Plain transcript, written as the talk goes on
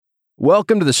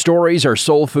Welcome to the Stories Are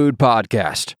Soul Food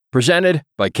podcast, presented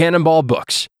by Cannonball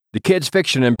Books, the kids'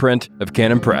 fiction imprint of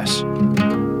Cannon Press.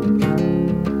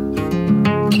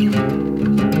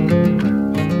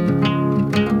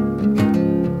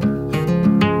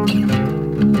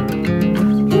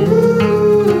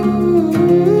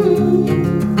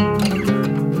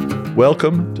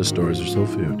 Welcome to Stories Are Soul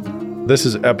Food. This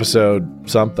is episode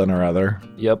something or other.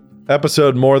 Yep.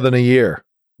 Episode more than a year.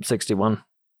 61.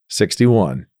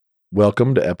 61.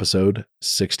 Welcome to episode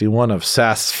 61 of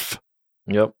SASF.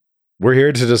 Yep. We're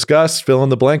here to discuss fill in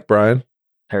the blank, Brian.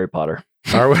 Harry Potter.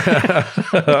 Are we?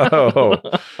 Oh,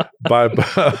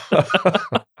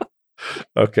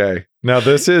 okay. Now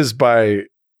this is by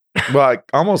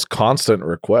almost constant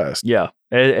request. Yeah.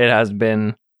 It has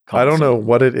been I don't know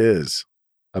what it is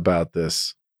about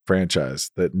this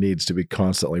franchise that needs to be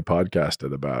constantly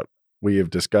podcasted about. We have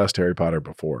discussed Harry Potter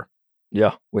before.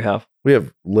 Yeah, we have. We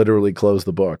have literally closed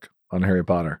the book on Harry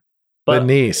Potter. But, the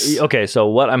niece. Okay, so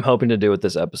what I'm hoping to do with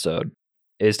this episode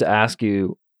is to ask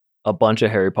you a bunch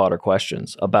of Harry Potter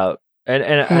questions about, and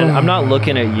I'm not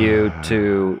looking at you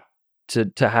to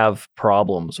have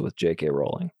problems with J.K.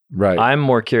 Rowling. Right. I'm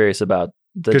more curious about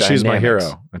the because she's my dynamics.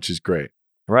 hero and she's great.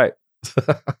 Right.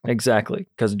 Exactly.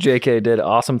 Because J.K. did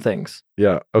awesome things.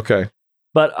 Yeah. Okay.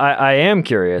 But I am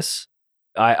curious.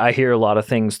 I hear a lot of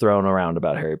things thrown around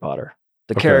about Harry Potter.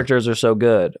 The characters are so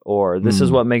good, or this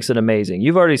is what makes it amazing.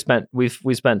 You've already spent we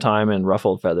spent time in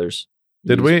ruffled feathers.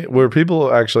 Did we? Were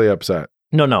people actually upset?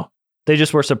 No. They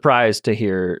just were surprised to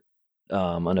hear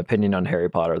an opinion on Harry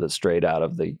Potter that strayed out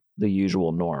of the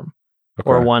usual norm,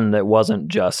 or one that wasn't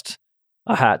just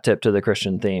a hat tip to the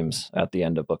Christian themes at the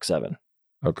end of book 7.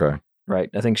 Okay. Right.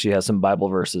 I think she has some Bible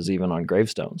verses even on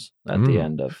gravestones at the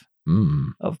end of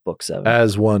book 7.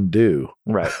 As one do.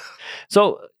 Right.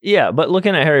 So, yeah, but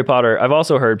looking at Harry Potter, I've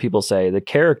also heard people say the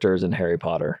characters in Harry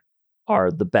Potter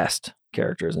are the best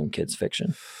characters in kids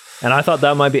fiction. And I thought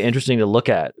that might be interesting to look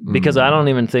at because I don't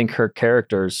even think her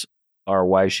characters are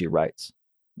why she writes.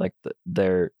 Like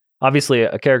they're obviously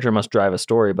a character must drive a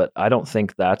story, but I don't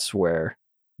think that's where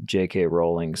J.K.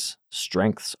 Rowling's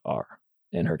strengths are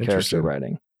in her character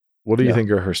writing. What do you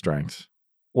think are her strengths?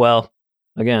 Well,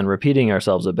 again, repeating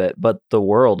ourselves a bit, but the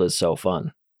world is so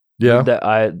fun. Yeah.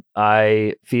 That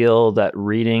I feel that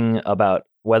reading about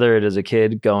whether it is a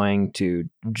kid going to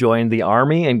join the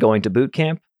army and going to boot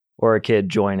camp, or a kid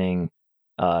joining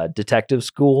detective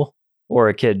school, or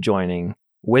a kid joining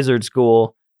wizard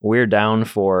school, we're down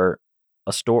for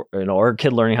a story, or a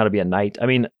kid learning how to be a knight. I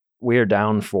mean, we're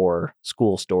down for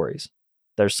school stories.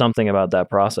 There's something about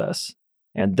that process.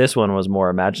 And this one was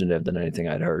more imaginative than anything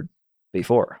I'd heard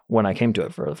before when I came to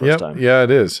it for the first time. Yeah,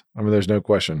 it is. I mean, there's no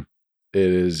question. It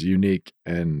is unique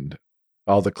and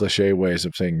all the cliche ways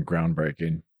of saying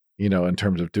groundbreaking, in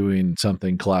terms of doing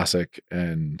something classic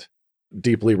and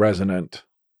deeply resonant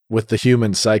with the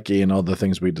human psyche and all the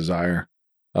things we desire,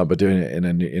 but doing it in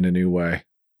a new way.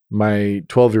 My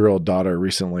 12-year-old daughter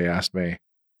recently asked me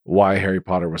why Harry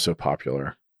Potter was so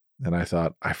popular. And I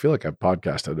thought, I feel like I've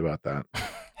podcasted about that.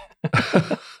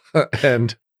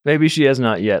 And maybe she has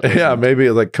not yet. Yeah, maybe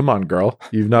like, come on, girl.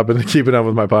 You've not been keeping up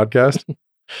with my podcast.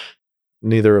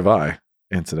 Neither have I,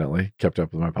 incidentally, kept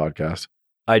up with my podcast.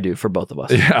 I do for both of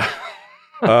us. Yeah.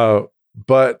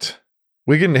 But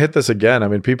we can hit this again. I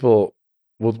mean,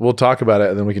 we'll talk about it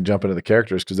and then we can jump into the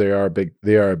characters because they are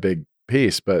a big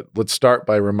piece. But let's start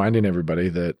by reminding everybody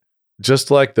that just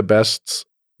like the bestesses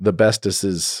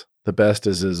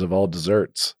of all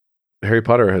desserts, Harry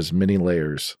Potter has many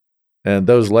layers. And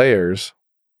those layers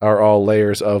are all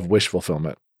layers of wish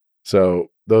fulfillment.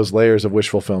 So those layers of wish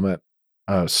fulfillment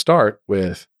start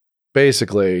with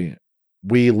basically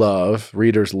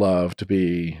readers love to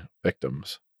be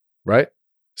victims, right?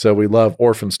 So we love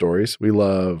orphan stories. We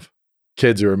love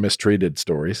kids who are mistreated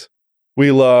stories.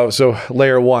 So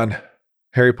layer 1,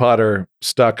 Harry Potter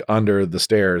stuck under the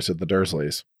stairs at the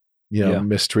Dursleys,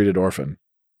 mistreated orphan.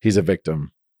 He's a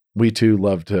victim. We too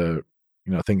love to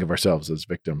think of ourselves as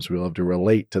victims. We love to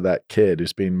relate to that kid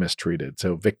who's being mistreated.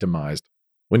 So victimized.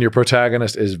 When your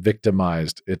protagonist is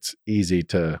victimized, it's easy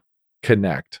to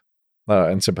connect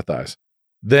and sympathize.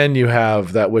 Then you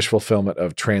have that wish fulfillment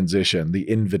of transition, the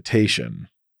invitation,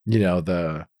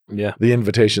 the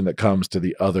invitation that comes to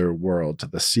the other world, to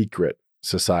the secret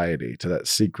society, to that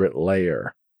secret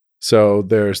layer. So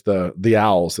there's the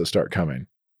owls that start coming.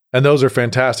 And those are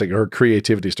fantastic. Her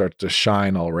creativity starts to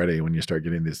shine already when you start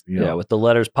getting these, with the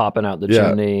letters popping out the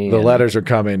chimney. The letters are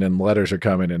coming and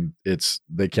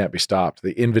they can't be stopped.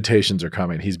 The invitations are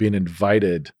coming. He's being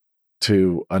invited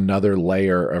to another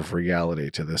layer of reality,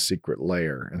 to the secret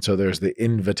layer. And so there's the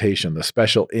invitation, the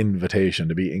special invitation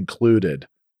to be included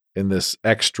in this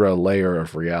extra layer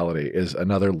of reality is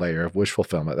another layer of wish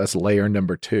fulfillment. That's layer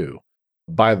number 2.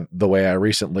 By the way, I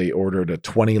recently ordered a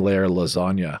 20-layer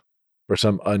lasagna for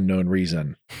some unknown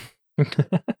reason.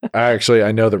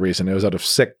 I know the reason. It was out of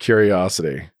sick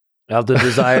curiosity. Of the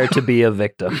desire to be a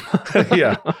victim.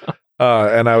 Yeah.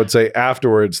 And I would say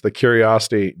afterwards, the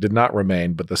curiosity did not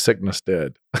remain, but the sickness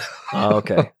did. Oh,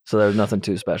 okay. So there was nothing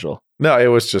too special. No, it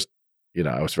was just,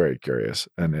 I was very curious.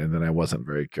 And then I wasn't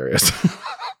very curious.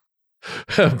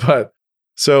 But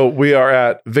so we are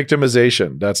at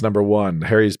victimization. That's number 1.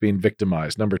 Harry's being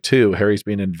victimized. Number 2, Harry's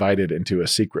being invited into a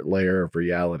secret layer of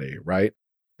reality, right?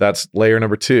 That's layer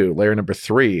number 2. Layer number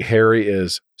 3, Harry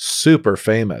is super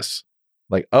famous.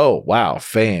 Like, oh, wow,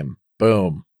 fame.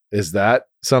 Boom. Is that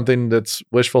something that's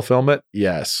wish fulfillment?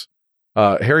 Yes.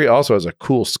 Harry also has a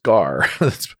cool scar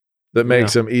that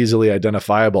makes him easily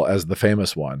identifiable as the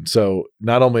famous one. So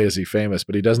not only is he famous,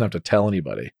 but he doesn't have to tell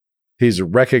anybody. He's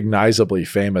recognizably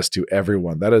famous to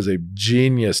everyone. That is a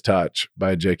genius touch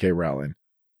by J.K. Rowling.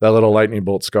 That little lightning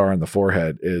bolt scar on the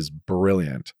forehead is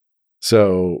brilliant.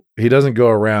 So he doesn't go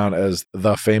around as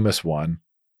the famous one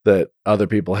that other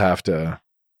people have to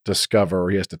discover or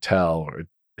he has to tell. Or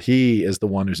he is the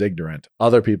one who's ignorant.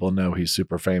 Other people know he's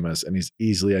super famous and he's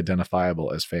easily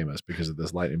identifiable as famous because of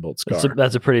this lightning bolt scar.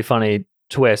 That's a pretty funny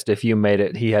twist. If you made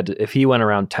it, if he went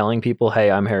around telling people,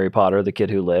 "Hey, I'm Harry Potter, the kid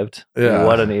who lived." Yeah.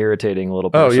 What an irritating little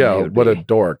person. Oh yeah, what a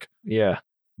dork. Yeah.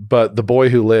 But The Boy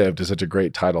Who Lived is such a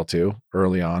great title too,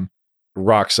 early on.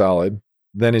 Rock solid.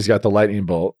 Then he's got the lightning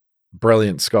bolt.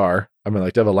 Brilliant scar. I mean,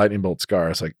 like, to have a lightning bolt scar,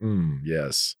 it's like,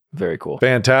 yes. Very cool.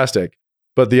 Fantastic.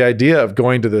 But the idea of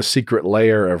going to the secret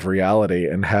layer of reality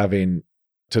and having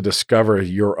to discover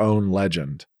your own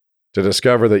legend, to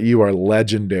discover that you are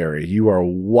legendary, you are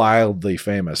wildly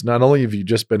famous. Not only have you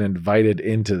just been invited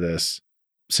into this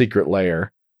secret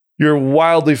layer, you're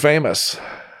wildly famous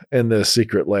in this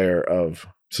secret layer of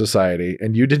society,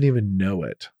 and you didn't even know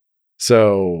it.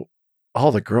 So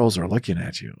all the girls are looking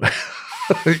at you.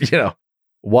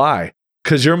 Why?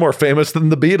 Because you're more famous than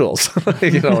the Beatles.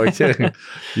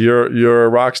 You're a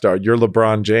rock star. You're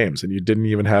LeBron James, and you didn't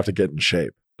even have to get in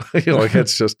shape.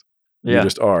 It's just, you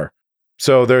just are.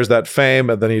 So there's that fame,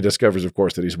 and then he discovers, of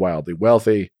course, that he's wildly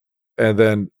wealthy. And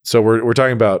then, so we're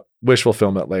talking about wish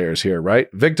fulfillment layers here, right?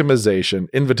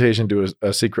 Victimization, invitation to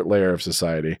a secret layer of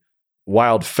society,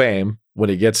 wild fame when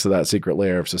he gets to that secret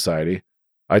layer of society,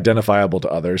 identifiable to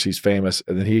others. He's famous,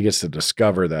 and then he gets to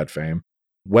discover that fame.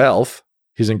 Wealth,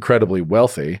 he's incredibly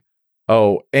wealthy.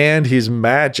 Oh, and he's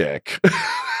magic.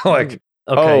 Okay,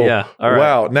 yeah. All right.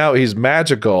 Wow, now he's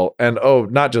magical. And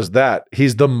not just that,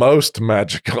 he's the most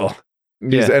magical.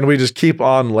 And we just keep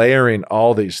on layering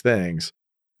all these things.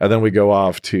 And then we go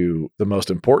off to the most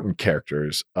important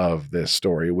characters of this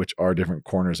story, which are different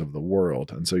corners of the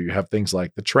world. And so you have things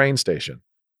like the train station,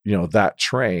 that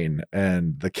train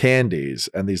and the candies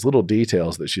and these little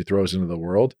details that she throws into the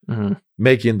world,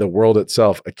 making the world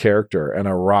itself a character and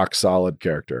a rock solid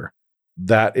character.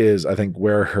 That is, I think,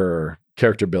 where her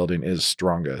character building is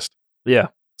strongest. Yeah.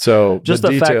 So just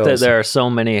the fact that there are so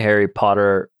many Harry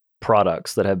Potter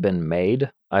products that have been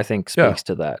made, I think speaks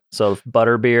to that. So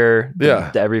butterbeer,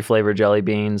 every flavor jelly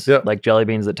beans, like jelly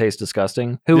beans that taste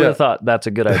disgusting. Who would have thought that's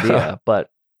a good idea?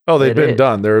 But they've been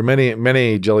done. There are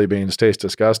many jelly beans taste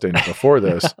disgusting before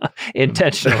this.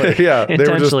 Intentionally.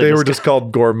 They were just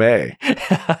called gourmet.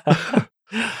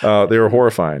 They were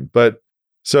horrifying. But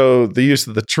so the use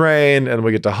of the train, and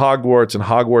we get to Hogwarts, and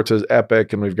Hogwarts is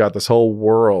epic, and we've got this whole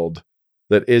world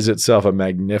that is itself a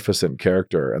magnificent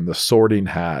character, and the Sorting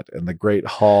Hat and the Great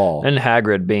Hall. And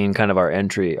Hagrid being kind of our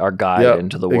guide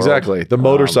into the world. Exactly. The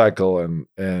motorcycle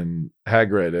and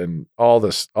Hagrid and all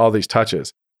these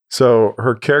touches. So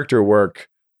her character work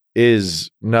is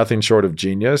nothing short of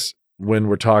genius when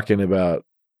we're talking about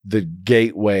the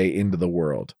gateway into the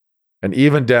world. And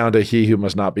even down to He Who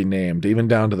Must Not Be Named, even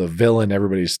down to the villain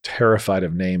everybody's terrified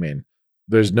of naming.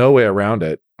 There's no way around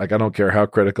it. Like, I don't care how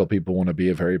critical people want to be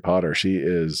of Harry Potter. She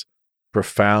is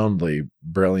profoundly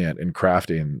brilliant in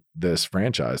crafting this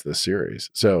franchise, this series.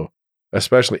 So,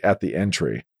 especially at the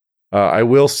entry. I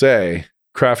will say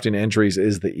crafting entries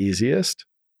is the easiest,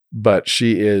 but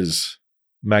she is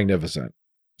magnificent.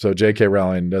 So J.K.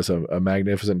 Rowling does a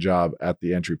magnificent job at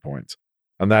the entry points,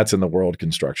 and that's in the world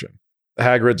construction.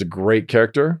 Hagrid's a great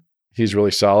character. He's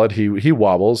really solid. He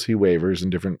wobbles, he wavers in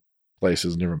different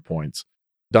places and different points.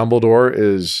 Dumbledore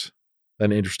is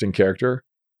an interesting character.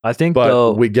 I think,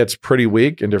 but he gets pretty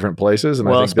weak in different places. And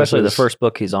I think especially the first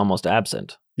book, he's almost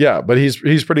absent. Yeah, but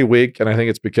he's pretty weak, and I think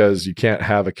it's because you can't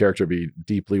have a character be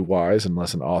deeply wise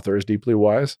unless an author is deeply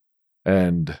wise,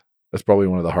 and that's probably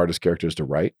one of the hardest characters to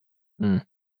write.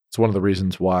 It's one of the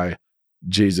reasons why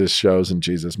Jesus shows and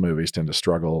Jesus movies tend to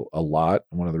struggle a lot.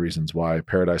 And one of the reasons why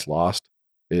Paradise Lost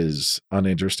is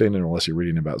uninteresting unless you're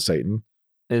reading about Satan.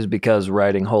 Is because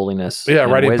writing holiness. Yeah,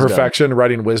 and writing wisdom. perfection,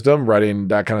 writing wisdom, writing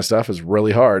that kind of stuff is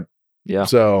really hard. Yeah.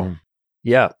 So,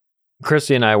 Yeah.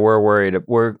 Christy and I were worried.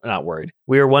 We're not worried.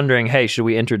 We were wondering, hey, should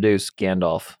we introduce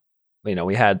Gandalf? You know,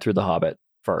 we had through The Hobbit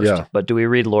first, Yeah. but do we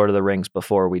read Lord of the Rings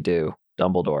before we do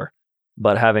Dumbledore?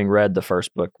 But having read the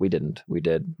first book, we didn't. We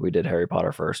did Harry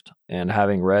Potter first. And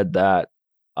having read that,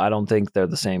 I don't think they're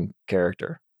the same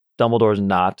character. Dumbledore's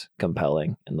not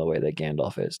compelling in the way that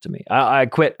Gandalf is to me. I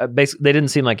quit. Basically, they didn't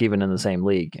seem like even in the same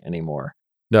league anymore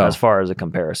no, as far as a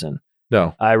comparison.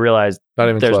 no, I realized not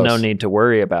even there's close. no need to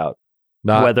worry about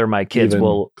Not whether my kids even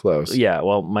will. close. Yeah,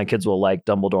 well, my kids will like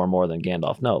Dumbledore more than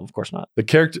Gandalf. No, of course not. The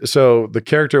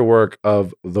character work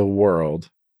of the world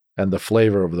and the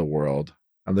flavor of the world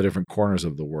and the different corners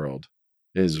of the world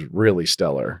is really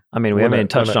stellar. I mean, we haven't even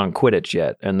touched on Quidditch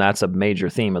yet, and that's a major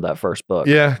theme of that first book.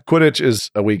 Yeah, Quidditch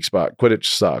is a weak spot. Quidditch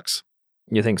sucks.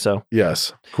 You think so?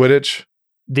 Yes. Quidditch,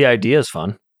 The idea is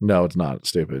fun. no, it's not. It's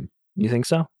stupid. You think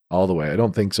so? All the way. I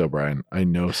don't think so, Brian. I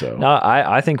know so. No,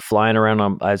 I think flying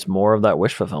around is more of that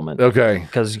wish fulfillment. Okay.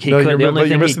 Because he No, could. The only you're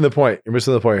thing missing the point. You're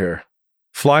missing the point here.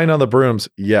 Flying on the brooms,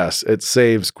 yes, it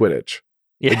saves Quidditch.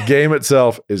 The game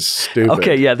itself is stupid.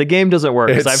 Okay, yeah, the game doesn't work.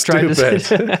 'Cause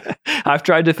It's I've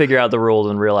tried to figure out the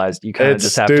rules and realized you kind of It's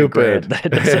just have to grant stupid. that it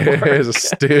doesn't work. It is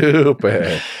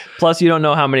stupid. Plus, you don't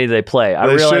know how many they play. I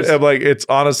They should realized have, like, it's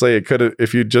honestly, it could have,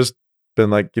 if you just been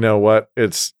like, you know what,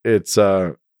 this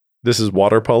is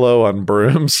water polo on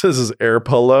brooms. This is air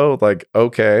polo. Like,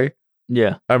 okay.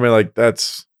 yeah, I mean, like,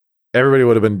 everybody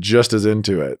would have been just as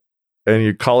into it. And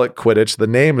you call it Quidditch. The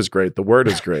name is great. The word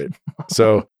is great.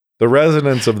 So the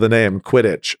resonance of the name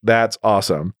Quidditch, that's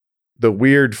awesome. The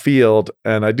weird field,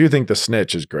 and I do think the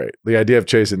snitch is great. The idea of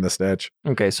chasing the snitch.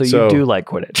 okay, so So- you do like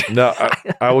Quidditch. No,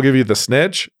 I will give you the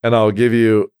snitch and I'll give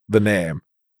you the name.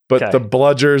 But Okay. the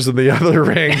bludgers and the other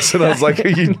rings, and I was like,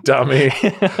 you dummy.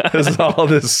 This is all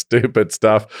this stupid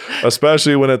stuff,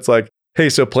 especially when it's like, hey,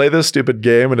 so play this stupid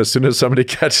game, and as soon as somebody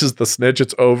catches the snitch,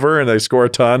 it's over, and they score a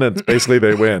ton, and it's basically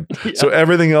they win. Yeah. So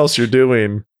everything else you're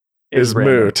doing is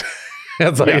random. moot.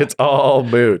 It's like, Yeah. it's all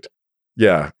moot.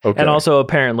 Yeah. Okay. And also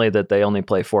apparently that they only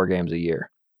play 4 games a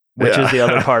year, which Yeah. is the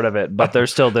other part of it. But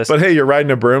there's still this. But hey, you're riding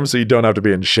a broom, so you don't have to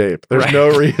be in shape. There's Right. no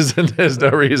reason. There's no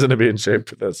reason to be in shape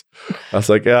for this. I was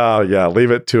like, oh yeah, leave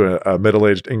it to a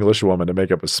middle-aged English woman to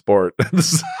make up a sport.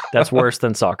 That's worse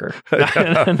than soccer.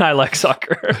 Yeah. And I like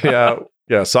soccer.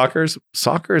 yeah. Soccer is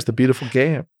the beautiful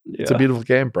game. Yeah. It's a beautiful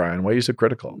game, Brian. Why are you so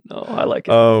critical? No, I like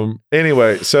it.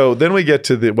 Anyway, so then we get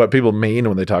to what people mean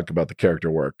when they talk about the character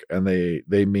work, and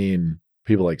they mean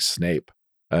people like Snape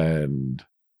and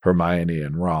Hermione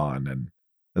and Ron, and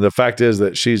the fact is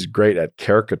that she's great at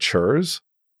caricatures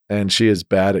and she is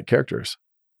bad at characters.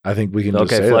 I think we can just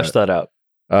Okay, say flesh that out.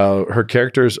 Her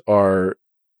characters are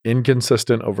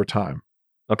inconsistent over time.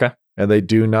 Okay. And they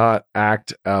do not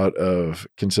act out of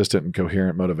consistent and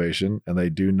coherent motivation, and they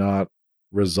do not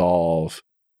resolve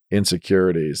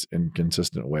insecurities in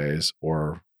consistent ways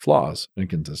or flaws in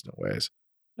consistent ways.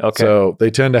 Okay. So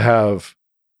they tend to have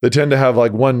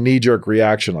like one knee-jerk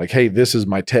reaction, like, hey, this is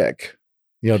my tick.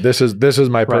 You know, this is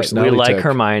my right. We personality. like tick.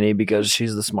 Hermione because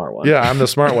she's the smart one. Yeah, I'm the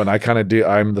smart one. I kind of do.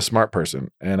 I'm the smart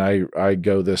person, and I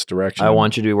go this direction. I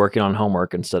want you to be working on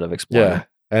homework instead of exploring. Yeah.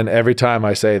 And every time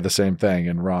I say the same thing,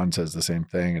 and Ron says the same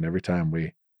thing, and every time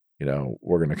we're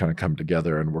going to kind of come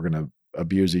together and we're going to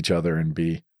abuse each other and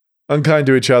be unkind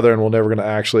to each other, and we're never going to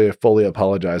actually fully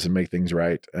apologize and make things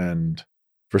right. And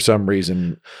for some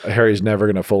reason, Harry's never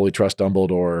going to fully trust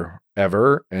Dumbledore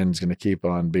ever, and he's going to keep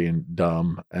on being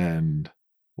dumb and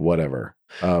whatever.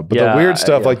 But the weird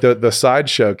stuff, like the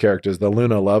sideshow characters, the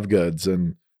Luna Lovegoods,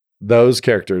 and those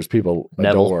characters, people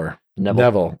adore.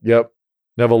 Neville. Yep.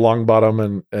 Neville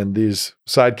Longbottom and these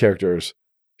side characters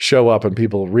show up, and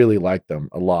people really like them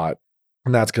a lot.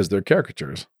 And that's because they're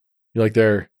caricatures.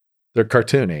 They're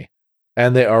cartoony,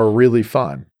 and they are really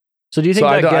fun. So do you think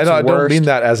I gets don't worse? mean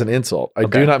that as an insult. I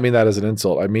Okay. do not mean that as an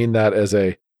insult. I mean that as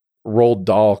a rolled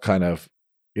doll kind of,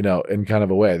 in kind of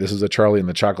a way. This is a Charlie and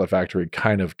the Chocolate Factory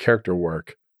kind of character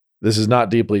work. This is not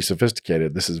deeply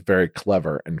sophisticated. This is very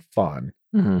clever and fun.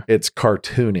 Mhm. It's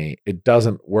cartoony. It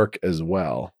doesn't work as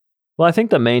well. Well, I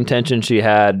think the main tension she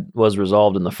had was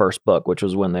resolved in the first book, which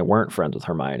was when they weren't friends with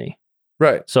Hermione.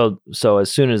 Right. So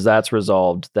as soon as that's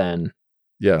resolved, then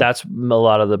Yeah. that's a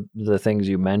lot of the things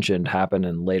you mentioned happen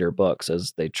in later books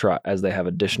as they have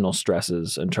additional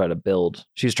stresses and try to build.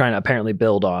 She's trying to apparently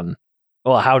build on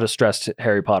how to stress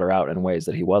Harry Potter out in ways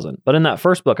that he wasn't. But in that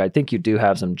first book, I think you do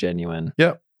have some genuine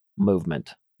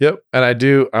movement. Yep. And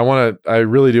I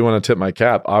really do want to tip my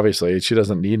cap. Obviously, she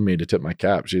doesn't need me to tip my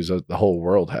cap. The whole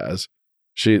world has.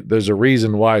 There's a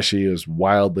reason why she is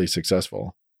wildly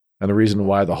successful, and the reason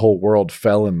why the whole world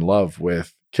fell in love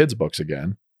with kids' books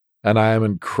again. And I am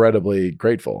incredibly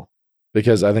grateful,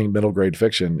 because I think middle grade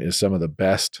fiction is some of the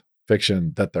best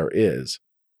fiction that there is.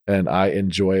 And I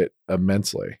enjoy it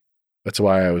immensely. That's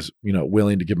why I was,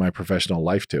 willing to give my professional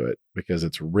life to it, because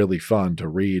it's really fun to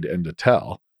read and to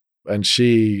tell. And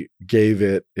she gave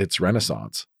it its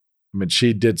renaissance. I mean,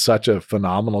 she did such a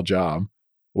phenomenal job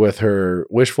with her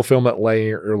wish fulfillment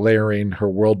layering, her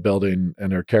world building,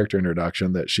 and her character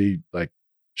introduction, that she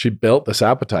built this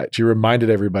appetite. She reminded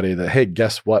everybody that, hey,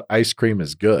 guess what? Ice cream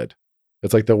is good.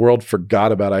 It's like the world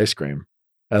forgot about ice cream,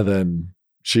 and then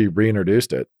she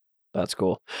reintroduced it. That's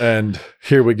cool. And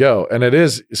here we go. And it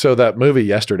is, so that movie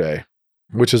Yesterday,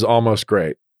 which is almost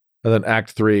great. And then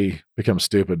Act 3 becomes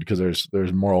stupid because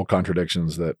there's moral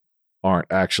contradictions that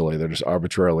aren't actually, they're just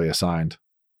arbitrarily assigned.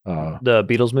 The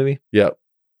Beatles movie? Yep.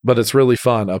 But it's really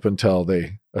fun up until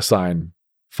they assign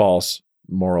false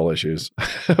moral issues,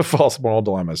 false moral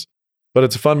dilemmas. But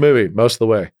it's a fun movie most of the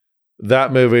way.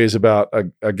 That movie is about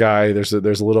a guy, there's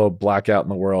a little blackout in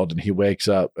the world, and he wakes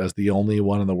up as the only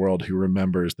one in the world who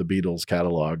remembers the Beatles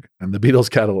catalog. And the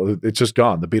Beatles catalog, it's just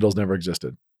gone. The Beatles never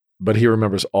existed. But he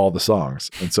remembers all the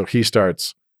songs. And so he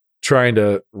starts trying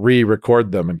to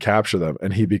re-record them and capture them.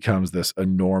 And he becomes this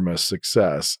enormous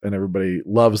success. And everybody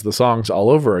loves the songs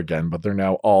all over again, but they're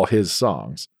now all his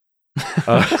songs.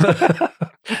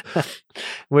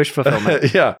 Wish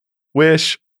fulfillment. Yeah.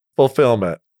 Wish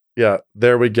fulfillment. Yeah.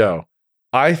 There we go.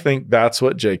 I think that's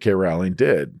what J.K. Rowling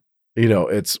did.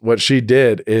 It's what she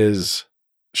did is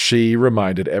she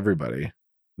reminded everybody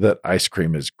that ice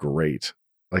cream is great.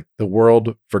 Like, the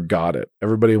world forgot it.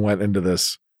 Everybody went into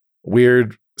this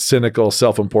weird, cynical,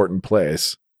 self-important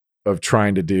place of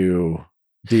trying to do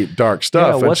deep, dark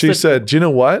stuff. Yeah, and she said, do you know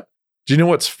what? Do you know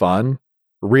what's fun?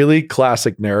 Really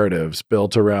classic narratives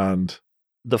built around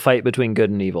the fight between good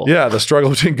and evil. Yeah, the struggle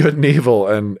between good and evil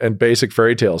and basic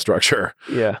fairy tale structure.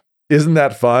 Yeah. Isn't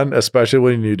that fun? Especially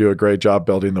when you do a great job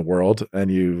building the world and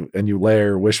you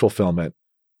layer wish fulfillment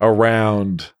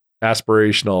around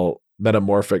aspirational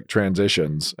metamorphic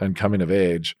transitions and coming of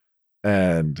age.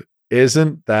 And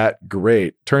isn't that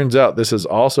great? Turns out this is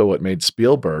also what made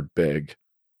Spielberg big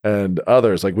and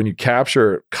others. Like, when you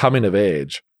capture coming of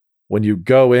age, when you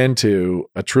go into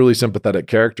a truly sympathetic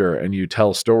character and you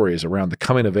tell stories around the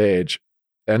coming of age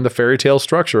and the fairy tale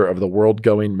structure of the world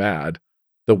going mad,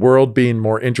 the world being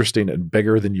more interesting and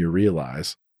bigger than you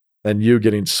realize, and you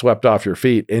getting swept off your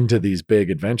feet into these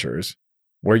big adventures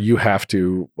where you have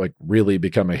to really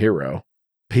become a hero.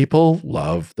 People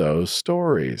love those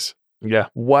stories. Yeah.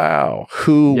 Wow.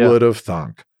 Who would have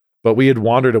thunk? But we had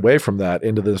wandered away from that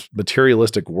into this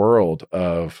materialistic world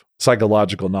of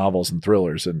psychological novels and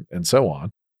thrillers and so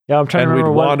on. Yeah, I'm trying to remember.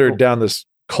 And we'd wandered down this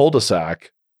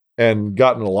cul-de-sac and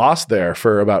gotten lost there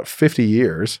for about 50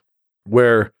 years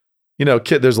where,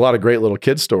 there's a lot of great little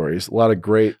kid stories, a lot of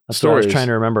great stories. I was trying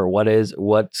to remember what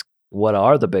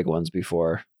are the big ones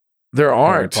before there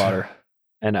aren't. Harry Potter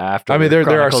and after. I mean, there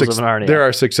are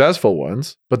are successful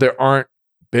ones, but there aren't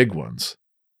big ones.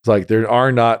 It's like there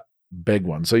are not big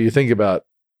ones. So you think about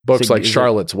books like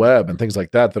Charlotte's Web and things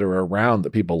like that are around that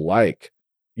people like.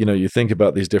 You think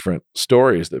about these different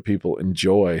stories that people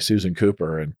enjoy. Susan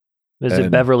Cooper and is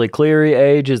it Beverly Cleary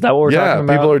age? Is that what we're talking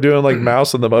about? Yeah, people are doing like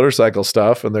Mouse and the Motorcycle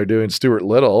stuff, and they're doing Stuart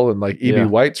Little and like E.B.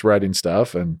 White's writing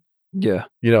stuff, and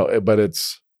but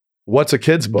it's what's a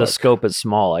kid's book? The scope is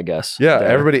small, I guess. Yeah,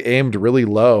 everybody aimed really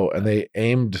low, and they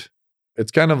aimed.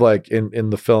 It's kind of like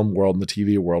in the film world and the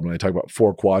TV world when they talk about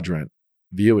 4-quadrant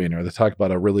viewing, or they talk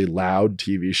about a really loud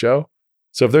TV show.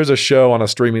 So if there's a show on a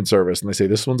streaming service and they say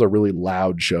this one's a really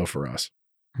loud show for us,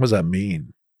 what does that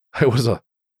mean? It was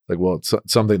it's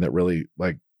something that really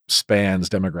spans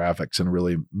demographics and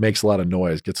really makes a lot of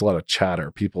noise, gets a lot of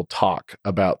chatter. People talk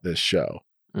about this show.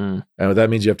 And that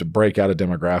means you have to break out of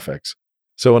demographics.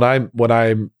 So when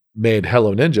I made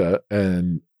Hello Ninja,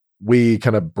 and we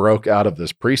kind of broke out of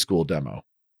this preschool demo.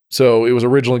 So it was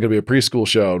originally going to be a preschool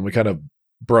show, and we kind of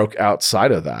broke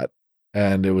outside of that.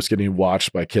 And it was getting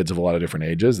watched by kids of a lot of different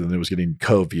ages, and it was getting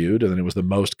co-viewed, and then it was the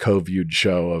most co-viewed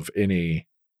show of any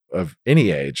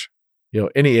age.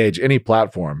 Any age, any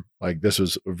platform, this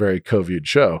was a very co-viewed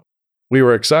show. We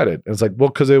were excited. And it's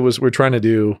because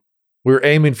we were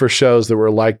aiming for shows that were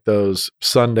like those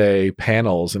Sunday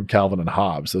panels in Calvin and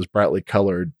Hobbes, those brightly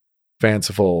colored,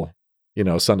 fanciful,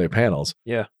 Sunday panels.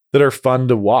 Yeah. That are fun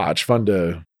to watch, fun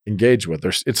to engage with.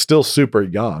 It's still super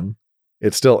young.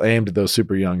 It's still aimed at those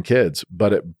super young kids,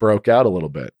 but it broke out a little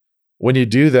bit. when you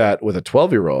do that with a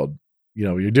 12-year-old,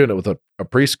 you're doing it with a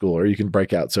preschooler, you can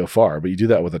break out so far, but you do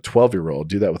that with a 12-year-old,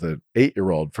 do that with an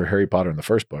 8-year-old for Harry Potter in the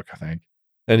first book, I think.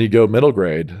 And you go middle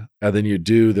grade, and then you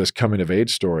do this coming of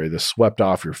age story, this swept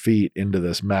off your feet into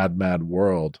this mad, mad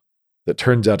world that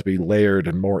turns out to be layered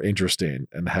and more interesting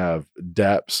and have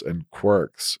depths and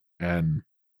quirks, and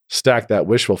stack that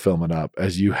wish fulfillment up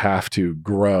as you have to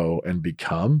grow and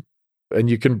become. And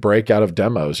you can break out of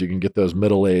demos. You can get those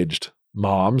middle-aged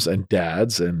moms and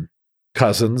dads and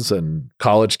cousins and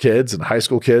college kids and high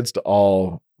school kids to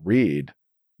all read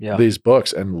these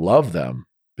books and love them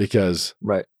because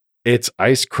it's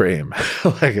ice cream.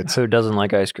 Like it's, who doesn't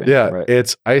like ice cream? Yeah, right.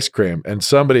 It's ice cream. And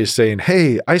somebody's saying,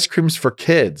 hey, ice cream's for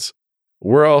kids.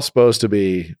 We're all supposed to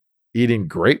be eating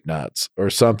grape nuts or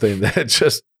something that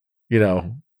just,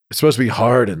 it's supposed to be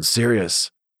hard and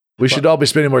serious. We should all be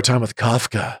spending more time with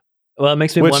Kafka. Well, it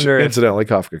makes me wonder. Incidentally,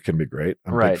 Kafka can be great.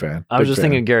 I'm a big fan. I was just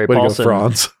thinking Gary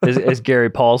Paulson. Is Gary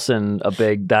Paulson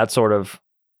that sort of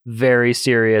very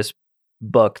serious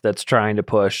book that's trying to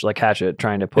push, like Hatchet,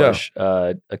 trying to push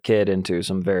a kid into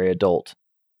some very adult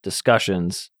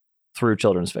discussions through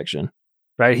children's fiction,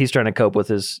 right? He's trying to cope with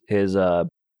his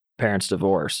parents'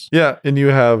 divorce. Yeah, and you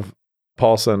have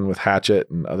Paulson with Hatchet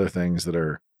and other things that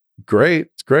are great.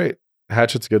 It's great.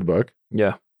 Hatchet's a good book.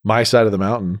 Yeah. My Side of the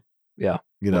Mountain. Yeah.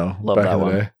 Love back that in the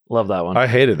one. day. Love that one. I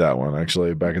hated that one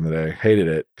actually back in the day. Hated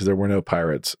it because there were no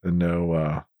pirates and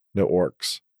no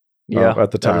orcs. Yeah,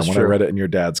 at the time when true. I read it in your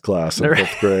dad's class in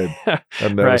 5th grade.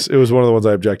 And Right. It was one of the ones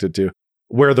I objected to.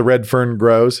 Where the Red Fern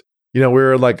Grows. We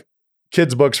were like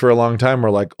kids' books for a long time were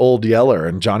like Old Yeller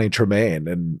and Johnny Tremaine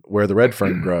and Where the Red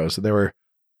Fern Grows. And they were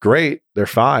great. They're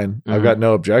fine. I've got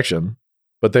no objection.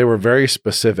 But they were very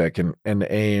specific and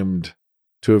aimed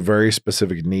to a very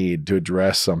specific need to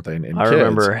address something in kids.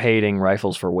 Remember hating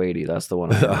Rifles for Wadey. That's the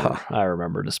one I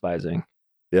remember despising.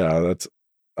 Yeah,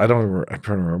 I'm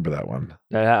trying to remember that one.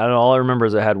 All I remember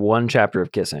is it had one chapter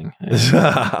of kissing.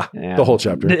 The whole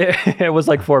chapter. It was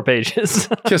like 4 pages.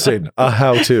 Kissing, a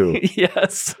how-to.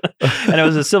 Yes. And it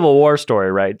was a Civil War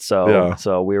story, right?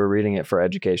 So we were reading it for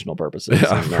educational purposes.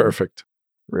 Yeah, perfect.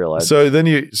 Realized. So then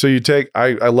you take,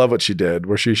 I love what she did,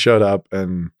 where she showed up,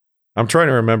 and I'm trying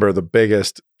to remember the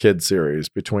biggest kid series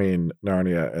between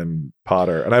Narnia and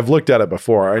Potter. And I've looked at it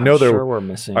before. I know we're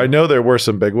missing. I know there were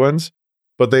some big ones,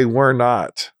 but they were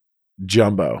not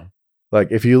jumbo. Like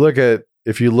if you look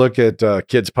at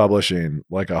kids publishing,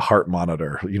 like a heart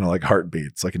monitor, like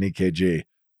heartbeats, like an EKG,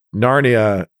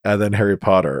 Narnia and then Harry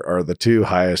Potter are the 2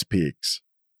 highest peaks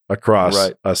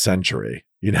across a century.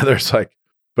 There's like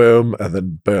boom and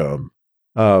then boom.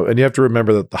 And you have to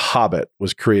remember that The Hobbit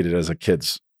was created as a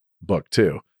kid's book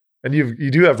too. And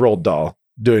you do have Roald Dahl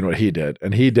doing what he did,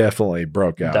 and he definitely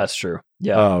broke out. That's true.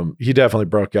 Yeah. He definitely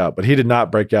broke out, but he did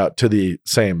not break out to the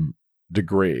same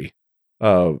degree.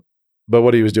 But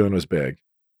what he was doing was big.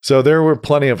 So there were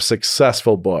plenty of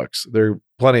successful books. There were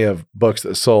plenty of books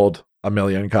that sold 1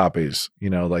 million copies.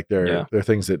 Like they're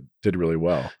things that did really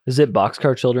well. Is it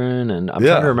Boxcar Children? And I'm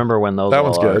trying to remember when those. That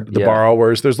one's good. The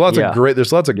Borrowers. There's lots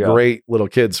of great little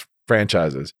kids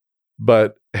franchises.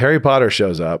 But Harry Potter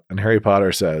shows up, and Harry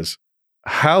Potter says,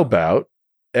 "How about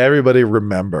everybody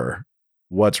remember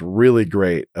what's really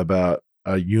great about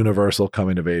a universal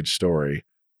coming of age story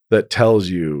that tells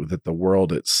you that the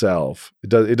world itself, it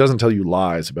doesn't tell you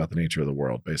lies about the nature of the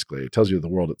world, basically. It tells you the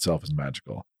world itself is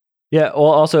magical." Yeah,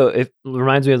 well, also, it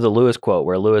reminds me of the Lewis quote,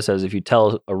 where Lewis says, if you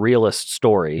tell a realist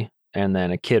story and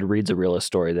then a kid reads a realist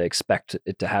story, they expect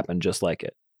it to happen just like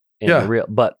it.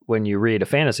 But when you read a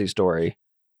fantasy story,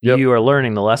 you are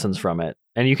learning the lessons from it.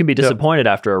 And you can be disappointed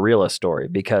after a realist story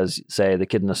because, say, the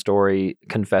kid in the story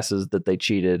confesses that they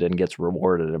cheated and gets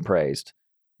rewarded and praised.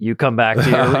 You come back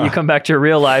to your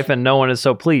real life, and no one is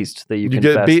so pleased that you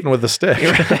get beaten with a stick.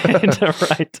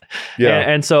 Right. Yeah.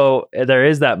 And so there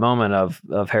is that moment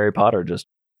of Harry Potter just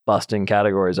busting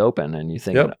categories open, and you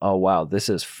think, oh wow, this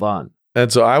is fun.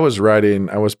 And so I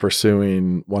was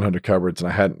pursuing 100 Cupboards,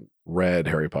 and I hadn't read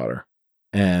Harry Potter,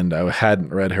 and I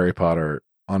hadn't read Harry Potter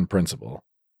on principle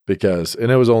and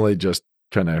it was only just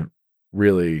kind of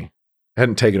really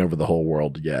hadn't taken over the whole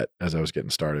world yet as I was getting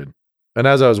started. And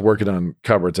as I was working on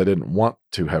Cupboards, I didn't want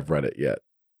to have read it yet.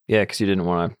 Yeah, because you didn't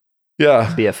want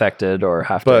to be affected or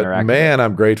have to interact. But man,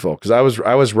 I'm grateful because I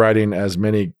was writing as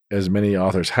many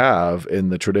authors have in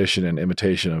the tradition and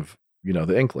imitation of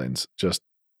the Inklings, just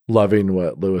loving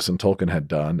what Lewis and Tolkien had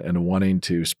done and wanting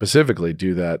to specifically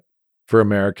do that for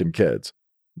American kids.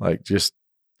 Like just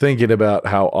thinking about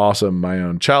how awesome my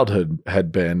own childhood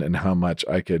had been and how much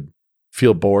I could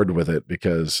feel bored with it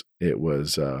because it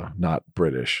was not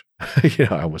British.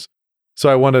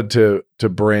 I wanted to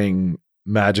bring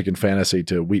magic and fantasy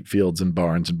to wheat fields and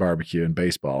barns and barbecue and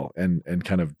baseball and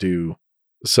kind of do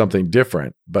something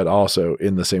different, but also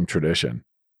in the same tradition.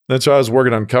 And so I was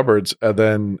working on cupboards and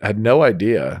then had no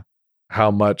idea how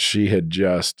much she had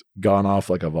just gone off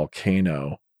like a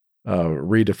volcano,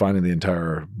 redefining the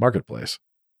entire marketplace.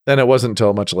 And it wasn't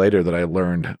until much later that I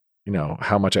learned,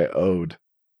 how much I owed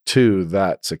to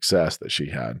that success that she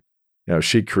had.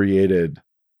 She created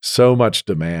so much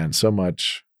demand, so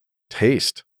much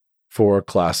taste for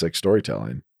classic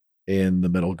storytelling in the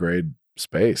middle grade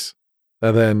space.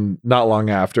 And then not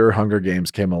long after, Hunger Games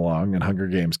came along, and Hunger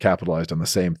Games capitalized on the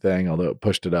same thing, although it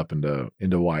pushed it up into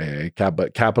YA,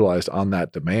 but capitalized on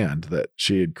that demand that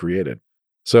she had created.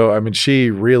 So, I mean,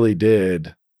 she really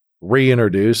did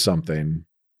reintroduce something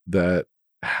that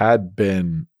had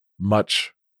been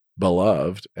much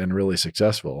beloved and really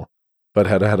successful, but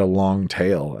had had a long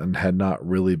tail and had not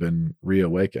really been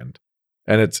reawakened.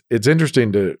 And it's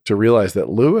interesting to realize that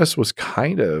Lewis was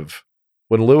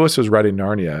when Lewis was writing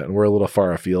Narnia, and we're a little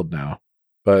far afield now,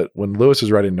 but when Lewis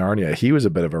was writing Narnia, he was a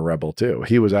bit of a rebel too.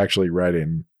 He was actually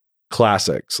writing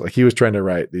classics. Like he was trying to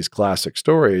write these classic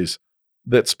stories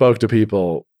that spoke to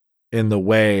people in the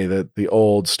way that the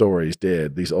old stories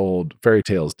did, these old fairy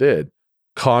tales did,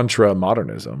 contra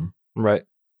modernism. Right.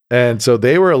 And so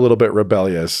they were a little bit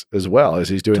rebellious as well, as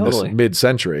he's doing Totally. this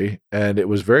mid-century. And it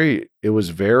was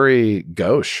very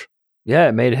gauche. Yeah,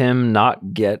 it made him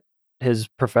not get his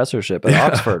professorship at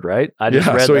Oxford, right? I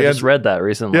just read that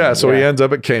recently. Yeah, so he ends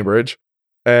up at Cambridge,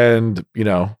 and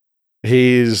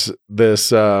he's this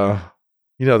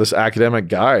this academic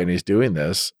guy, and he's doing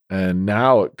this, and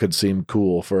now it could seem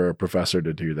cool for a professor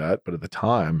to do that, but at the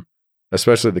time,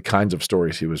 especially the kinds of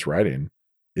stories he was writing,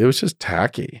 it was just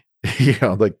tacky.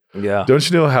 Don't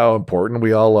you know how important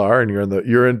we all are? And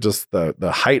you're in just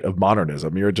the height of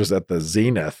modernism. You're just at the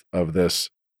zenith of this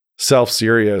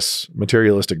self-serious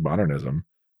materialistic modernism,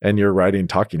 and you're writing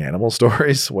talking animal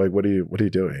stories. Like, what are you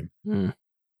doing? An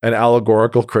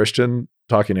allegorical Christian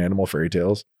talking animal fairy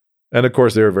tales. And of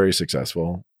course they were very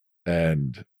successful,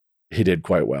 and he did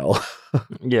quite well.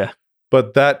 Yeah.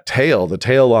 But the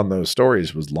tail on those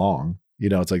stories was long.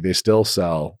 It's like they still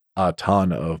sell a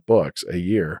ton of books a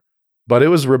year, but it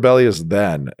was rebellious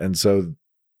then. And so,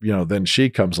 then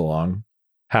she comes along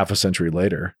half a century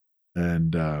later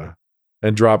and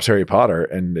drops Harry Potter,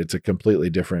 and it's a completely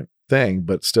different thing,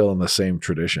 but still in the same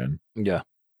tradition. Yeah.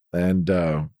 And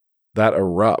that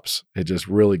erupts. It just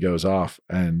really goes off.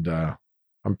 And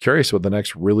I'm curious what the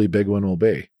next really big one will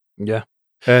be. Yeah.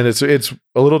 And it's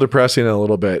a little depressing and a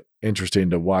little bit interesting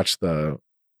to watch the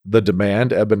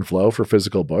demand ebb and flow for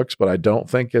physical books, but I don't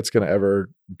think it's going to ever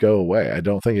go away. I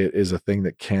don't think it is a thing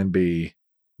that can be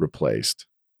replaced.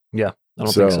 Yeah. I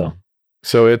don't think so.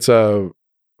 So it's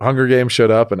Hunger Games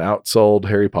showed up and outsold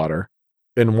Harry Potter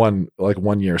in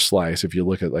one year slice. If you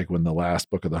look at like when the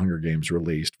last book of the Hunger Games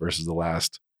released versus the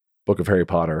last book of Harry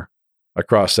Potter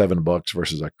across 7 books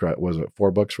versus was it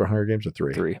 4 books for Hunger Games or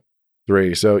 3?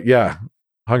 3. So yeah,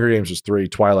 Hunger Games was 3.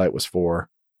 Twilight was 4.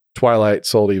 Twilight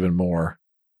sold even more.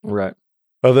 Right.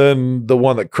 And then the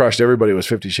one that crushed everybody was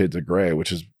 50 Shades of Grey,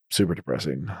 which is super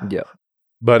depressing. Yeah.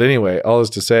 But anyway, all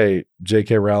is to say,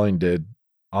 J.K. Rowling did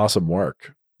awesome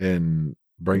work in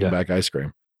bringing back ice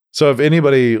cream. So if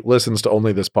anybody listens to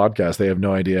only this podcast, they have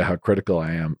no idea how critical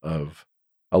I am of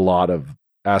a lot of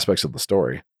aspects of the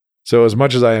story. So as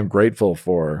much as I am grateful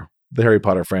for the Harry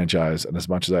Potter franchise, and as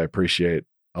much as I appreciate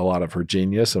a lot of her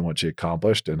genius and what she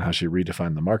accomplished and how she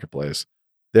redefined the marketplace,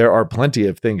 there are plenty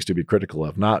of things to be critical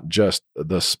of, not just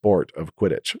the sport of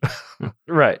Quidditch.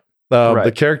 Right.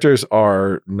 The characters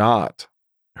are not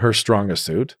her strongest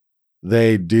suit.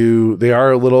 They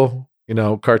are a little,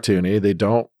 cartoony. They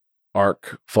don't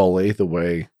arc fully the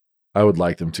way I would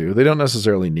like them to. They don't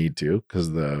necessarily need to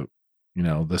because the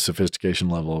sophistication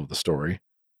level of the story.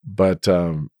 But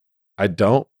I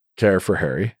don't care for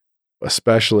Harry,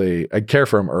 especially. I care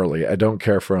for him early. I don't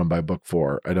care for him by book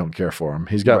 4. I don't care for him.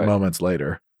 He's got moments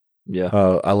later. Yeah.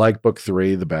 I like book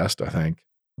 3 the best, I think.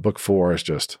 Book 4 is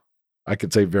just, I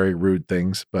could say very rude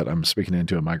things, but I'm speaking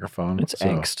into a microphone. It's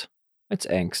angst. It's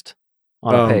angst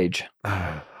on a page.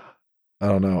 I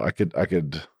don't know. I could.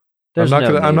 There's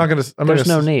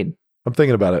no need. I'm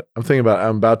thinking about it.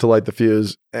 I'm about to light the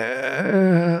fuse.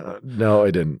 No,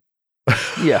 I didn't.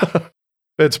 Yeah.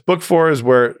 It's book 4 is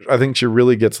where I think she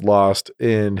really gets lost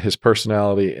in his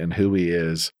personality and who he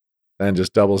is, and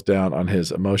just doubles down on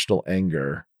his emotional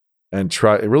anger and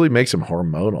it really makes him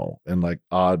hormonal in like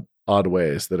odd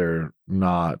ways that are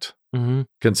not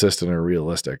consistent or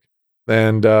realistic.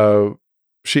 And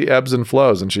she ebbs and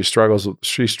flows, and she struggles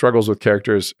with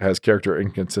characters, has character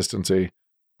inconsistency.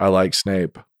 I like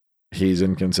Snape. He's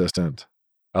inconsistent.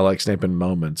 I like Snape in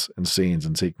moments and scenes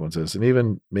and sequences, and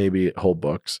even maybe whole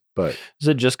books. But Is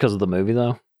it just because of the movie,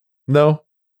 though? no,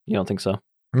 You don't think so?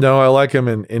 no, I like him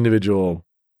in individual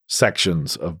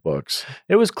sections of books.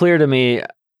 It was clear to me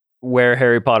where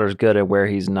Harry Potter's good and where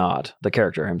he's not, the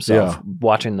character himself,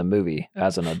 watching the movie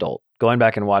as an adult. Going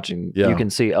back and watching, you can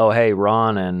see, oh, hey,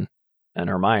 Ron and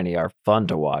Hermione are fun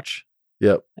to watch.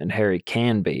 Yep. And Harry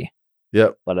can be.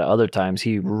 Yep. But at other times,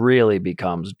 he really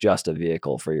becomes just a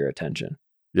vehicle for your attention.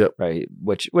 Yep. Right.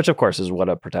 Which of course, is what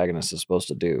a protagonist is supposed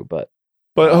to do. But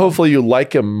hopefully you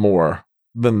like him more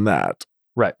than that.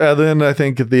 Right. And then I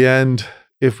think at the end,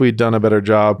 if we'd done a better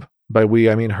job, by we,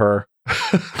 I mean her,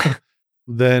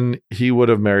 then he would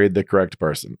have married the correct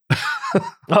person.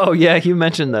 Oh, yeah. You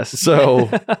mentioned this. So,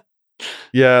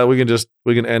 yeah, we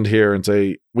can end here and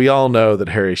say, we all know that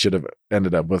Harry should have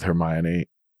ended up with Hermione.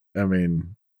 I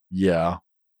mean, yeah.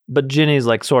 But Ginny's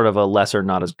like sort of a lesser,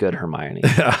 not as good Hermione.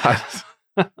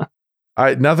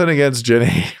 Nothing against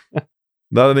Ginny.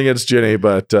 Nothing against Ginny,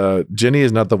 but Ginny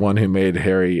is not the one who made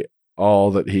Harry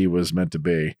all that he was meant to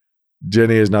be.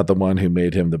 Ginny is not the one who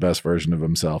made him the best version of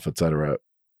himself, etc.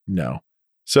 No.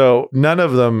 So none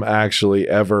of them actually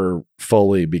ever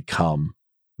fully become.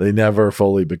 They never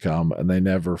fully become, and they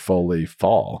never fully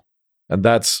fall. And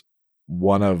that's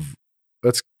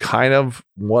kind of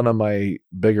one of my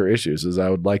bigger issues is I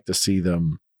would like to see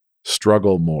them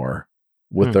struggle more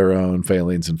with their own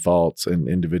failings and faults in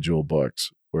individual books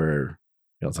where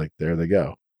it's like, there they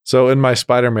go. So in my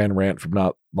Spider-Man rant from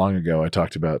not long ago, I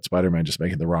talked about Spider-Man just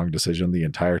making the wrong decision the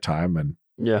entire time. And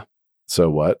yeah.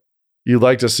 So what? You'd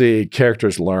like to see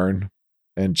characters learn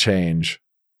and change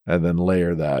and then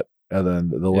layer that and then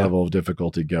the level of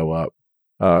difficulty go up.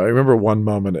 I remember one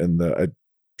moment I don't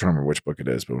remember which book it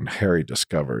is, but when Harry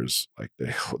discovers like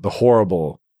the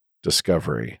horrible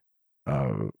discovery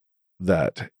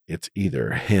that it's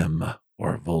either him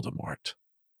or Voldemort.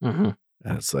 Mm-hmm.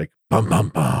 And it's like, bum, bum,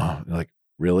 bum. You're like,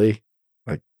 really?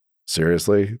 Like,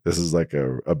 seriously? This is like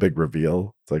a big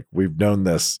reveal. It's like, we've known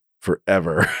this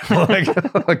forever.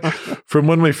 like from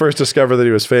when we first discovered that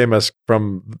he was famous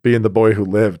from being the boy who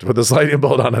lived with this lightning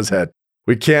bolt on his head.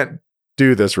 We can't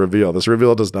do this reveal. This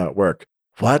reveal does not work.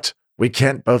 What? We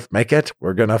can't both make it?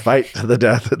 We're going to fight to the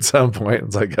death at some point.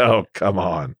 It's like, oh, come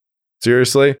on.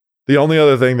 Seriously? The only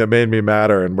other thing that made me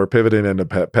madder, and we're pivoting into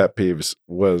pet peeves,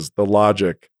 was the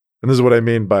logic. And this is what I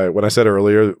mean by when I said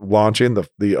earlier, launching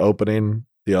the opening.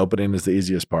 The opening is the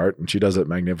easiest part, and she does it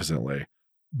magnificently.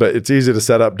 But it's easy to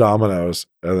set up dominoes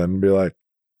and then be like,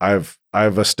 I've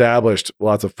established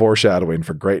lots of foreshadowing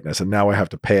for greatness, and now I have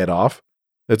to pay it off.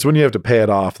 It's when you have to pay it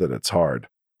off that it's hard.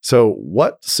 So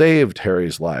what saved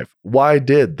Harry's life? Why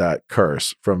did that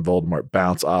curse from Voldemort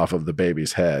bounce off of the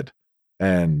baby's head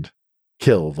and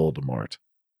kill Voldemort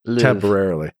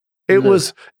temporarily? It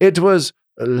was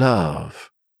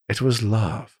love. It was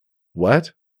love.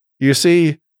 What? You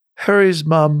see, Harry's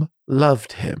mom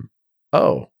loved him.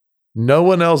 Oh, no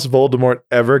one else Voldemort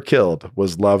ever killed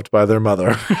was loved by their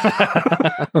mother.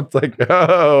 It's like,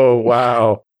 oh,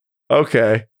 wow.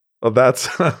 Okay. Well, that's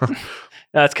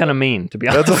kind of mean, to be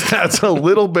honest. That's a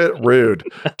little bit rude.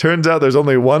 Turns out there's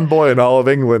only one boy in all of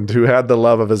England who had the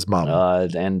love of his mom.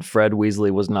 And Fred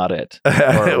Weasley was not it.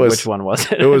 Or which one was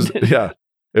it?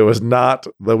 It was not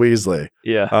the Weasley.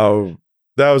 Yeah.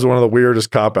 That was one of the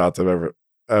weirdest cop-outs I've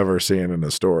ever seen in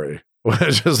a story.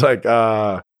 It's just like,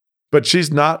 but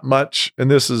she's not much, and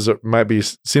this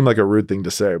seem like a rude thing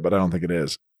to say, but I don't think it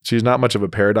is. She's not much of a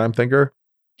paradigm thinker,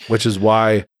 which is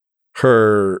why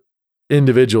her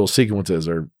individual sequences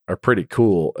are pretty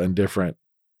cool, and different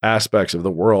aspects of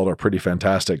the world are pretty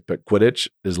fantastic, but Quidditch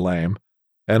is lame,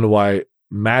 and why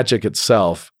magic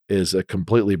itself is a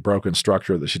completely broken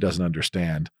structure that she doesn't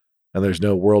understand, and there's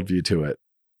no worldview to it.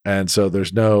 And so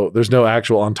there's no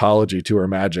actual ontology to her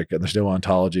magic, and there's no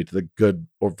ontology to the good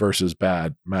versus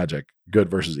bad magic,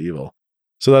 good versus evil.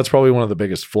 So that's probably one of the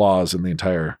biggest flaws in the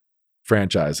entire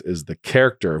franchise is the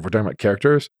character. If we're talking about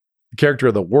characters, the character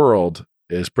of the world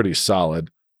is pretty solid.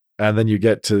 And then you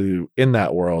get to, in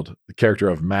that world, the character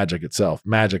of magic itself.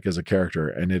 Magic is a character,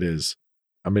 and it is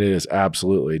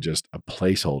absolutely just a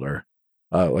placeholder.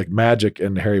 Like magic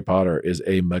in Harry Potter is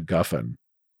a MacGuffin.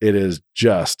 It is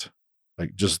just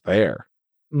there.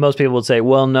 Most people would say,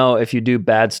 well, no, if you do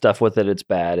bad stuff with it, it's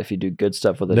bad. If you do good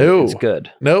stuff with it, it's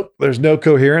good. Nope. There's no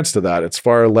coherence to that. It's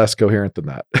far less coherent than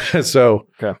that. So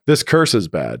This curse is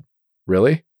bad.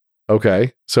 Really?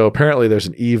 Okay. So apparently there's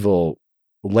an evil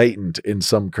latent in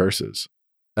some curses.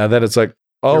 And then it's like,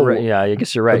 oh, right. Yeah, I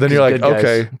guess you're right. But then you're like,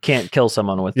 okay, can't kill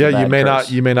someone with you may not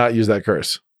use that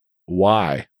curse.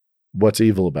 Why? What's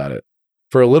evil about it?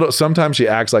 For a little, sometimes she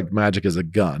acts like magic is a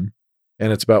gun.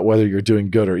 and it's about whether you're doing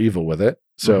good or evil with it.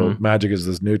 So magic is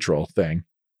this neutral thing.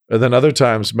 And then other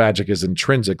times magic is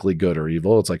intrinsically good or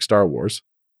evil. It's like Star Wars,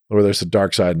 where there's a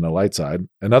dark side and a light side.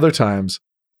 And other times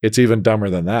it's even dumber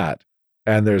than that.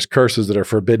 And there's curses that are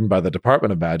forbidden by the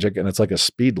Department of Magic, and it's like a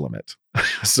speed limit.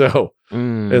 So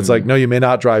it's like, no, you may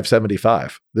not drive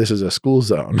 75. This is a school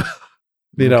zone.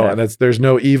 And there's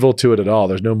no evil to it at all.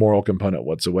 There's no moral component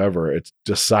whatsoever. It's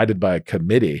decided by a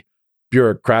committee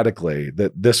bureaucratically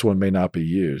that this one may not be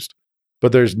used.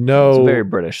 But there's no... It's very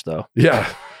British, though.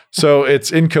 Yeah. So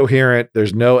it's incoherent.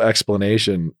 There's no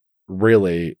explanation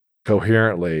really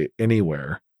coherently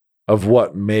anywhere of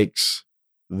what makes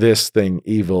this thing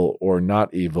evil or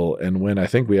not evil. And when I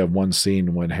think we have one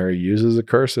scene when Harry uses a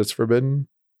curse that's forbidden,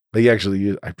 he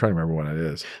actually I'm trying to remember when it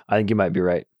is. I think you might be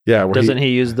right. Yeah. Doesn't he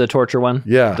use the torture one?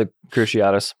 Yeah. The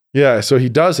Cruciatus. Yeah. So he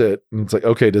does it. And it's like,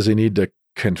 okay, does he need to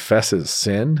confess his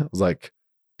sin? It was like,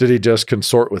 did he just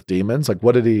consort with demons? Like,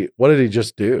 what did he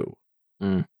just do?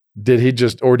 Did he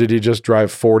just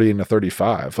drive 40 into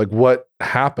 35? Like, what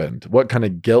happened? What kind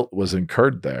of guilt was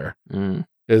incurred there?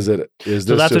 So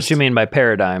that's what you mean by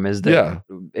paradigm, is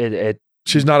that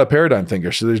she's not a paradigm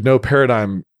thinker. So there's no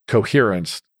paradigm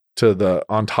coherence to the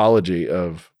ontology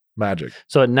of magic.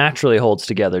 So it naturally holds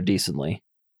together decently,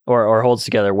 or holds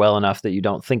together well enough that you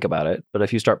don't think about it. But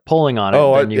if you start pulling on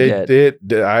it,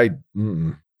 then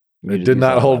it did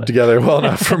not hold together well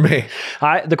enough for me.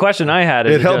 The question I had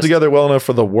is, it held together well enough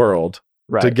for the world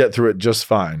right, to get through it just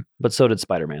fine. But so did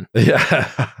Spider-Man.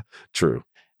 Yeah, true.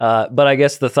 But I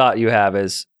guess the thought you have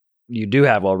is, you do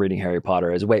have while reading Harry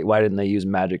Potter, is, wait, why didn't they use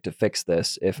magic to fix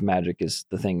this if magic is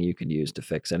the thing you can use to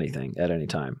fix anything at any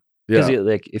time? Because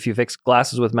if you fix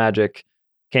glasses with magic,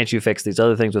 can't you fix these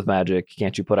other things with magic?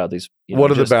 Can't you put out these...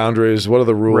 what are the boundaries? What are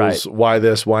the rules? Right. Why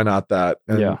this? Why not that?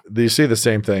 And Yeah. you see the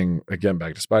same thing, again,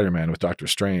 back to Spider-Man with Doctor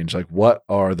Strange. Like, what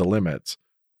are the limits?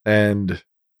 And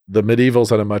the medievals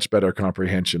had a much better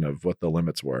comprehension of what the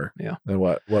limits were than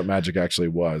what magic actually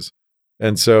was.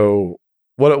 And so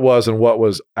what it was and what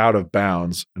was out of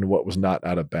bounds and what was not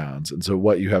out of bounds. And so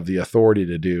what you have the authority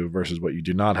to do versus what you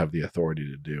do not have the authority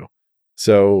to do.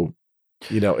 So,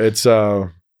 it's...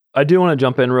 I do want to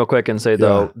jump in real quick and say,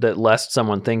 though, that lest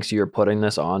someone thinks you're putting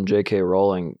this on J.K.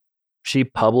 Rowling, she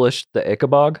published the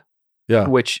Ichabod,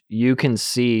 which you can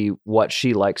see what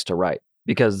she likes to write,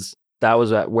 because that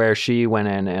was where she went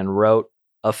in and wrote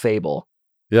a fable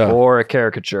or a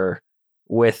caricature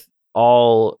with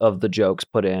all of the jokes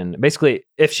put in. Basically,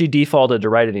 if she defaulted to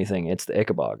write anything, it's the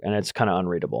Ichabod, and it's kind of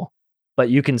unreadable. But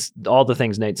you can, all the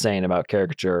things Nate's saying about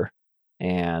caricature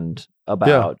and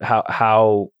about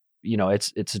how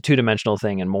it's a two-dimensional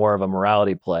thing and more of a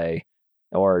morality play,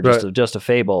 or just a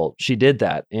fable. She did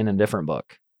that in a different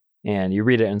book, and you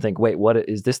read it and think, wait, what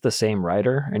is this? The same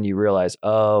writer? And you realize,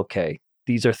 oh, okay,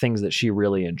 these are things that she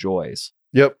really enjoys.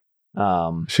 Yep.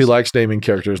 She likes naming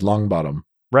characters Longbottom.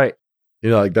 Right.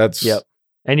 That's... Yep.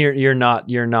 And you're not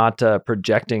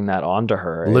projecting that onto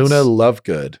her. Luna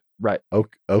Lovegood. Right.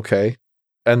 Okay.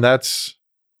 And that's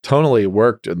tonally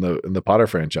worked in the Potter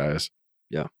franchise.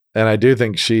 Yeah. And I do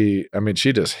think she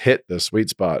just hit the sweet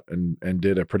spot and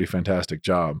did a pretty fantastic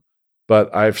job.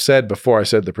 But I've said before, I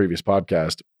said the previous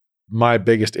podcast, my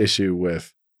biggest issue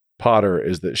with Potter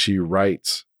is that she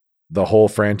writes the whole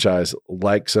franchise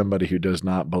like somebody who does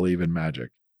not believe in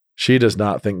magic. She does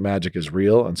not think magic is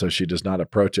real, and so she does not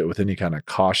approach it with any kind of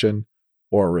caution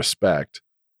or respect.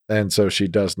 And so she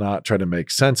does not try to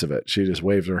make sense of it. She just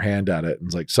waves her hand at it and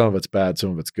is like, some of it's bad,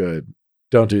 some of it's good.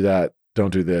 Don't do that.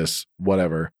 Don't do this,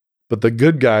 whatever. But the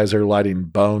good guys are lighting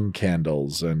bone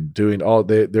candles and doing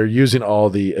they're using all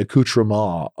the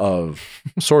accoutrement of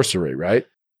sorcery, right?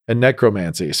 And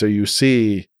necromancy. So you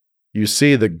see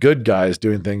the good guys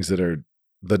doing things that are,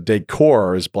 the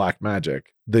decor is black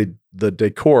magic. The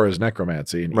decor is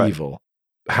necromancy and evil.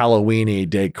 Halloween-y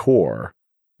decor,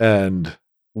 and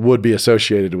would be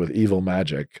associated with evil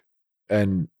magic.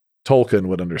 And Tolkien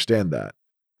would understand that.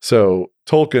 So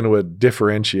Tolkien would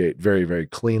differentiate very, very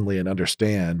cleanly and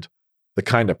understand the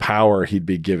kind of power he'd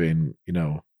be giving,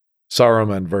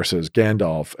 Saruman versus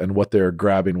Gandalf, and what they're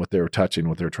grabbing, what they were touching,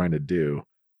 what they're trying to do.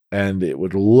 And it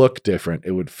would look different.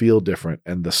 It would feel different.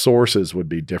 And the sources would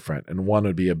be different. And one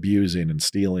would be abusing and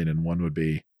stealing, and one would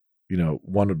be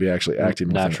actually acting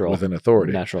within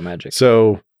authority. Natural magic.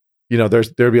 So,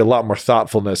 there'd be a lot more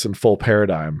thoughtfulness and full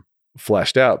paradigm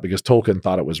fleshed out, because Tolkien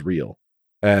thought it was real.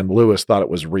 And Lewis thought it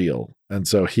was real. And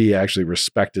so he actually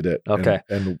respected it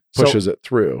and pushes it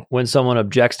through. When someone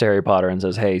objects to Harry Potter and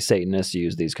says, hey, Satanists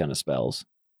use these kind of spells,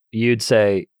 you'd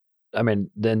say, then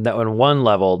that on one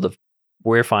level,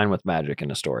 we're fine with magic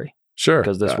in a story. Sure.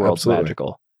 Because this world's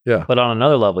magical. Yeah. But on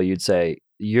another level, you'd say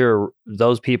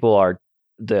those people are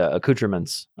the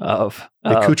accoutrements of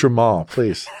Accoutrement,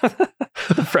 please.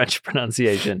 the French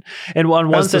pronunciation. And on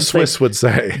one As the sense, Swiss would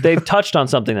say. they've touched on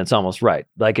something that's almost right.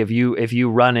 Like if you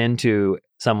run into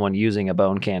someone using a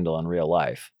bone candle in real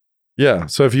life. Yeah.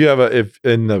 So if you have if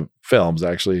in the films,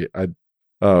 actually,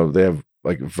 they have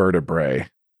like vertebrae,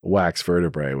 wax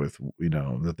vertebrae with,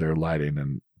 that they're lighting,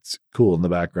 and it's cool in the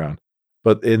background.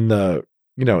 But in the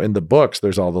books,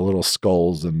 there's all the little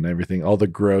skulls and everything, all the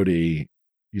grody,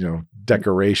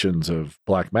 decorations of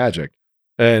black magic.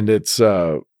 And it's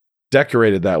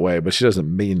decorated that way, but she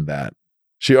doesn't mean that.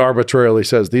 She arbitrarily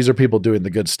says, these are people doing the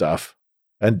good stuff,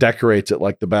 and decorates it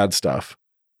like the bad stuff.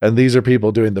 And these are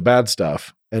people doing the bad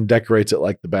stuff and decorates it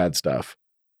like the bad stuff.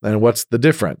 And what's the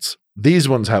difference? These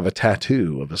ones have a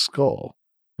tattoo of a skull.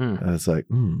 And it's like,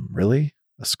 really?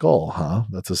 A skull, huh?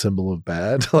 That's a symbol of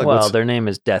bad? Well, their name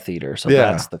is Death Eater, so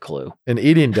that's the clue. And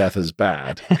eating death is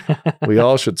bad. We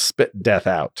all should spit death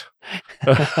out.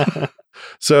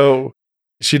 So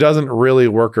she doesn't really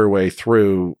work her way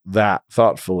through that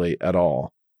thoughtfully at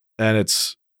all. And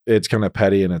it's kind of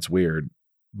petty and it's weird.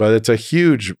 But it's a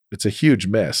huge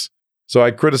miss. So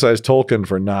I criticize Tolkien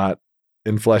for not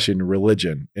infleshing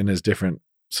religion in his different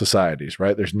societies,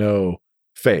 right? There's no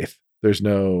faith. There's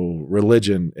no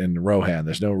religion in Rohan.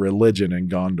 There's no religion in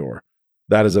Gondor.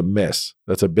 That is a miss.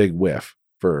 That's a big whiff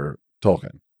for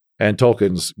Tolkien. And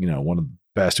Tolkien's, one of the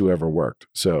best who ever worked.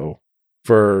 So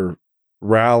for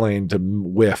Rowling to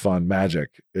whiff on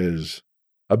magic is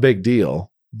a big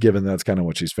deal, given that's kind of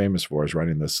what she's famous for, is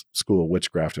writing this school of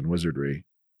witchcraft and wizardry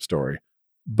story.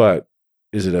 But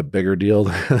is it a bigger deal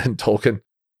than Tolkien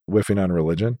whiffing on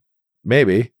religion?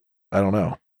 Maybe. I don't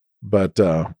know. But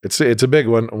it's a big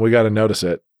one. We got to notice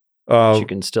it. You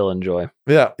can still enjoy.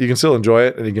 Yeah, you can still enjoy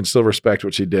it, and you can still respect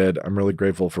what she did. I'm really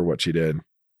grateful for what she did.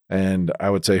 And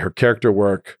I would say her character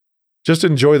work, just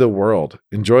enjoy the world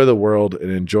and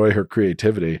enjoy her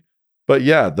creativity. But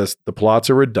yeah, the plots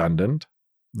are redundant.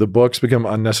 The books become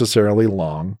unnecessarily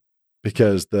long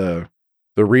because the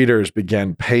readers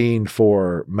began paying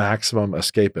for maximum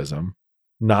escapism,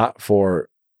 not for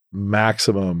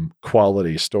maximum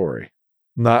quality story,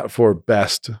 not for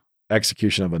best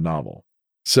execution of a novel.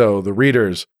 So the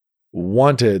readers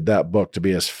wanted that book to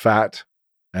be as fat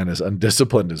and as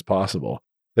undisciplined as possible.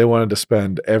 They wanted to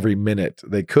spend every minute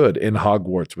they could in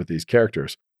Hogwarts with these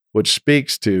characters, which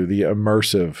speaks to the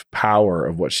immersive power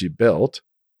of what she built.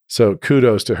 So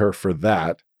kudos to her for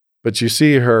that. But you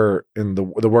see her in the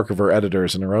work of her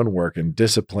editors and her own work in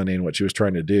disciplining what she was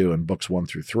trying to do in books 1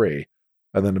 through 3.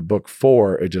 And then in book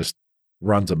 4, it just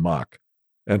runs amok.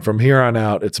 And from here on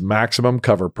out, it's maximum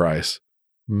cover price,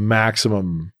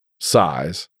 maximum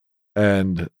size.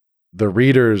 And the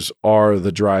readers are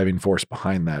the driving force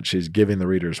behind that. She's giving the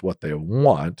readers what they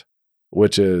want,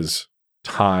 which is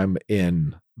time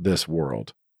in this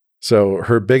world. So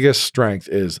her biggest strength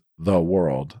is the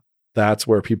world. That's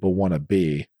where people want to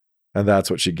be. And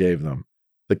that's what she gave them.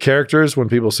 The characters, when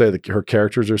people say that her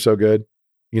characters are so good,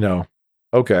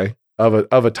 okay,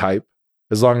 of a type,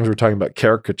 as long as we're talking about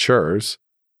caricatures,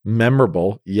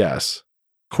 memorable, yes.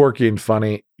 Quirky and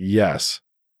funny, yes.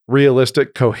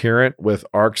 Realistic, coherent with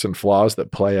arcs and flaws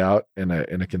that play out in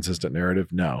a consistent narrative,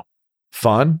 no.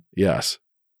 Fun, yes.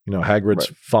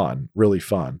 Hagrid's fun, really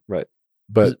fun. Right.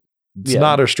 But it's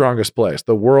not her strongest place.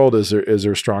 The world is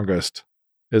her strongest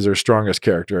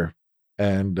character,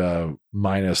 and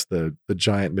minus the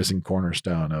giant missing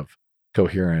cornerstone of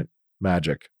coherent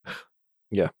magic.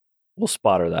 Yeah. We'll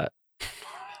spot her that.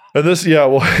 And this,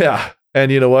 yeah. And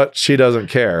you know what? She doesn't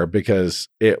care because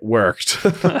it worked.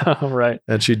 Right.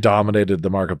 And she dominated the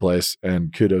marketplace,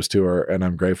 and kudos to her. And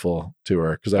I'm grateful to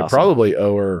her because I Awesome. probably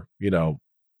owe her,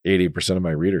 80% of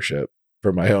my readership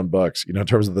for my own books, in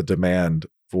terms of the demand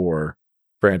for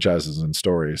franchises and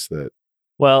stories that.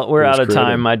 Well, we're out of created.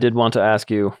 time. I did want to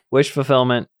ask you, wish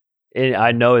fulfillment,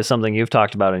 I know is something you've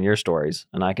talked about in your stories,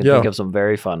 and I can think of some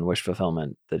very fun wish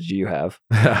fulfillment that you have.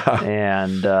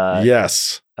 And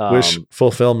yes, wish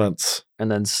fulfillments. And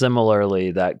then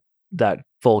similarly, that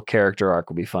full character arc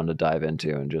will be fun to dive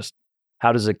into, and just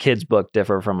how does a kid's book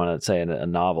differ from, a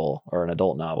novel or an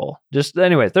adult novel? Just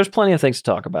anyways, there's plenty of things to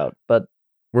talk about, but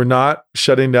we're not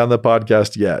shutting down the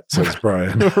podcast yet, says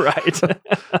Brian. Right.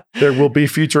 There will be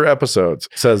future episodes,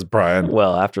 says Brian.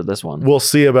 Well, after this one. We'll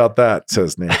see about that,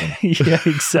 says Nathan. Yeah,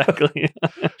 exactly.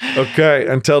 Okay,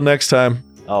 until next time.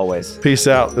 Always. Peace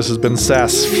out. This has been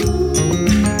SAS.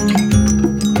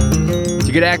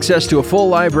 To get access to a full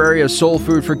library of soul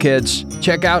food for kids,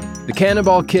 check out the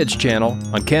Cannonball Kids channel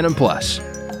on Canon Plus.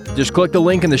 Just click the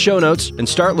link in the show notes and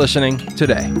start listening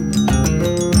today.